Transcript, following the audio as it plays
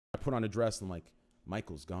put on a dress and I'm like,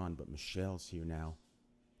 Michael's gone, but Michelle's here now.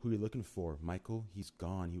 Who are you looking for? Michael? He's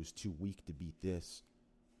gone. He was too weak to beat this.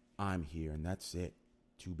 I'm here, and that's it.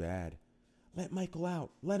 Too bad. Let Michael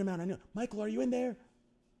out. Let him out. I know. Michael, are you in there?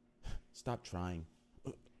 Stop trying.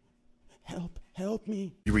 Help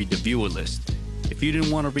me. You read the viewer list. If you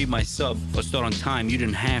didn't want to read my sub or start on time, you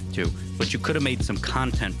didn't have to, but you could have made some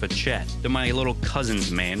content for chat. They're my little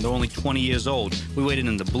cousins, man. They're only 20 years old. We waited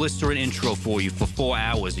in the blistering intro for you for 4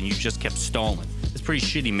 hours and you just kept stalling. It's pretty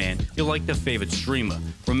shitty, man. You're like their favorite streamer.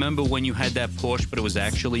 Remember when you had that Porsche, but it was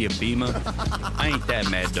actually a Beamer? I ain't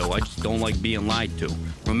that mad, though. I just don't like being lied to.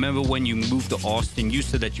 Remember when you moved to Austin, you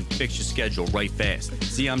said that you fixed your schedule right fast.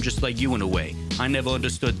 See, I'm just like you in a way. I never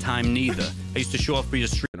understood time neither. I used to show off for your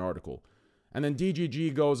stream. An article. And then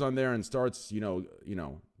DGG goes on there and starts, you know,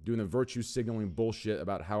 doing the virtue signaling bullshit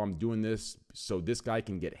about how I'm doing this so this guy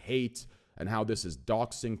can get hate and how this is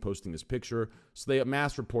doxing, posting this picture. So they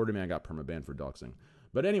mass reported me. I got permabanned for doxing.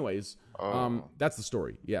 But anyways, that's the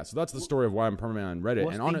story. Yeah, so that's the story of why I'm permanent on Reddit.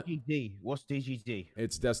 What's and on DGD? What's DGD?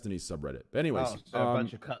 It's Destiny's subreddit. But anyways, so a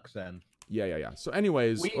bunch of cucks then. Yeah. So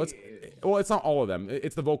anyways, well, it's not all of them.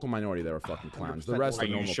 It's the vocal minority that are fucking clowns. The rest are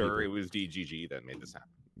normal people. Are you sure it was DGG that made this happen?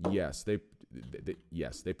 Yes,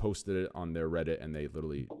 they posted it on their Reddit and they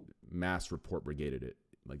literally mass report brigaded it.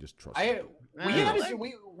 Like, just trust me. We have the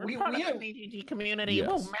DGG community. Yes.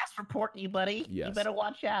 We'll mass report you, buddy. Yes. You better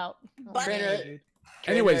watch out.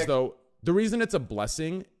 Anyways, though, the reason it's a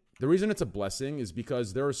blessing is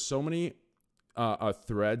because there are so many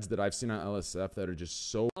threads that I've seen on LSF that are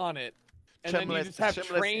just so on it. And then you just have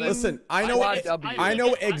trains. Listen, I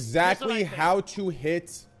know exactly how to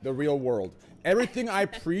hit the real world. Everything I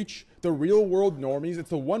preach, the real world normies,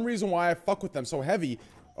 it's the one reason why I fuck with them so heavy.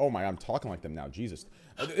 Oh my, I'm talking like them now, Jesus.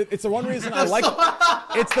 It's the one reason I like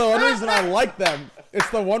it's the one reason I like them. It's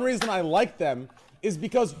the one reason I like them is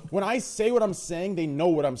because when I say what I'm saying, they know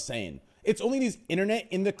what I'm saying. It's only these internet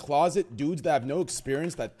in the closet dudes that have no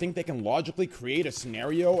experience that think they can logically create a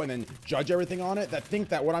scenario and then judge everything on it that think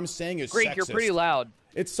that what I'm saying is Greek, sexist. you're pretty loud.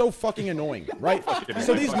 It's so fucking annoying, right?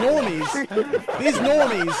 So these normies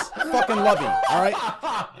fucking love me, all right?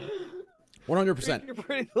 100%. You're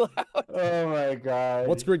pretty loud. Oh my god.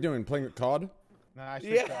 What's Greg doing? Playing COD? No,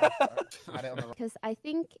 I don't know. Because I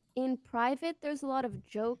think in private, there's a lot of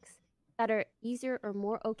jokes that are easier or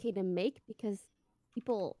more okay to make because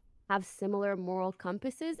people have similar moral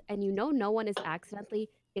compasses and you know no one is accidentally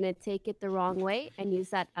going to take it the wrong way and use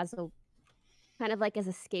that as a kind of like as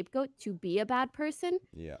a scapegoat to be a bad person.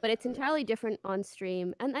 Yeah. But it's entirely different on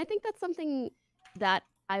stream. And I think that's something that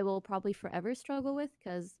I will probably forever struggle with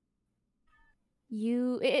because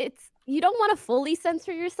you don't want to fully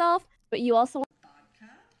censor yourself, but you also want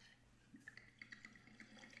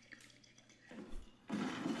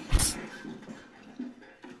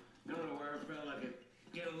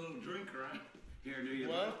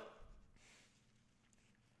What?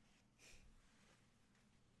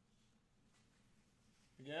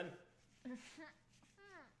 Again?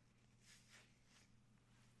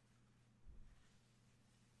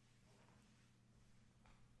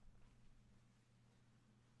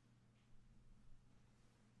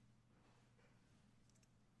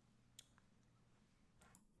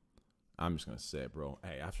 I'm just gonna say it, bro.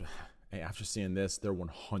 Hey, after seeing this, they're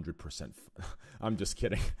 100%. I'm just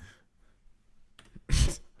kidding.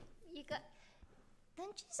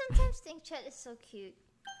 Don't you sometimes think Chet is so cute?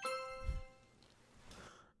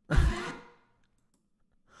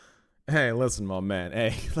 Hey, listen, my man.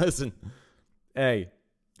 Hey, listen. Hey,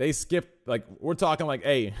 they skipped, like, we're talking like,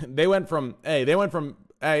 hey, they went from, hey, you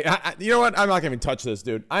know what? I'm not gonna even touch this,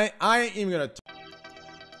 dude. I ain't even gonna.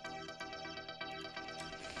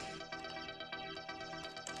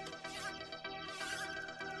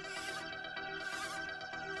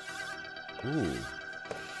 Ooh.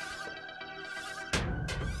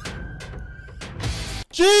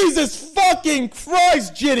 Jesus fucking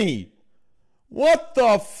Christ, Ginny! What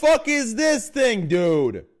the fuck is this thing,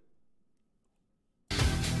 dude?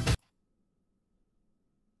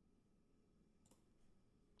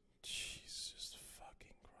 Jesus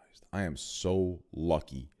fucking Christ. I am so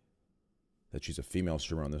lucky that she's a female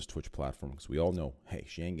streamer on this Twitch platform, because we all know, hey,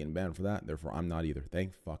 she ain't getting banned for that, therefore I'm not either.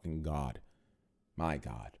 Thank fucking God. My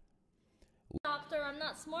God. Doctor, I'm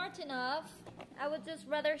not smart enough. I would just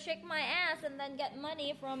rather shake my ass and then get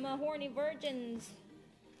money from horny virgins.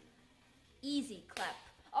 Easy clap.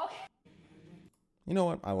 Okay. You know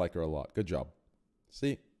what? I like her a lot. Good job.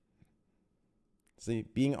 See,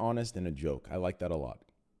 being honest in a joke. I like that a lot.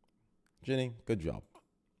 Ginny, good job.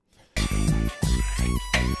 Real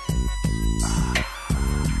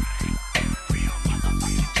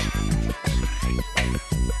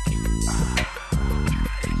motherfucking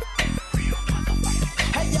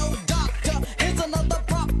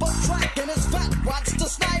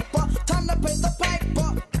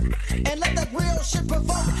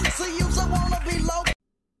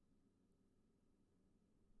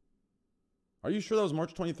Are you sure that was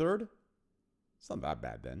March 23rd? It's not that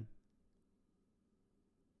bad then.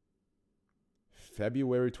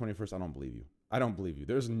 February 21st. I don't believe you. I don't believe you.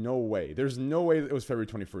 There's no way. There's no way it was February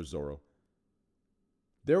 21st, Zoro.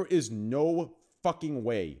 There is no fucking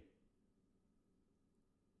way.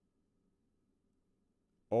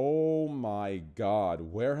 Oh my God.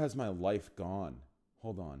 Where has my life gone?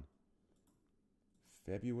 Hold on.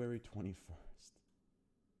 February 21st.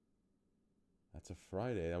 That's a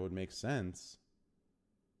Friday. That would make sense.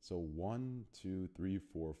 So 1, 2, 3,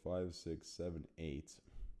 4, 5, 6, 7, 8,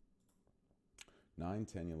 9,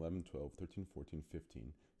 10, 11, 12, 13, 14,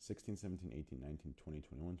 15, 16, 17, 18, 19, 20,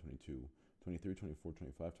 21, 22, 23, 24,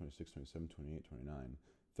 25, 26, 27, 28, 29,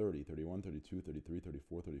 30, 31, 32, 33,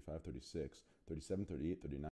 34, 35, 36, 37, 38, 39.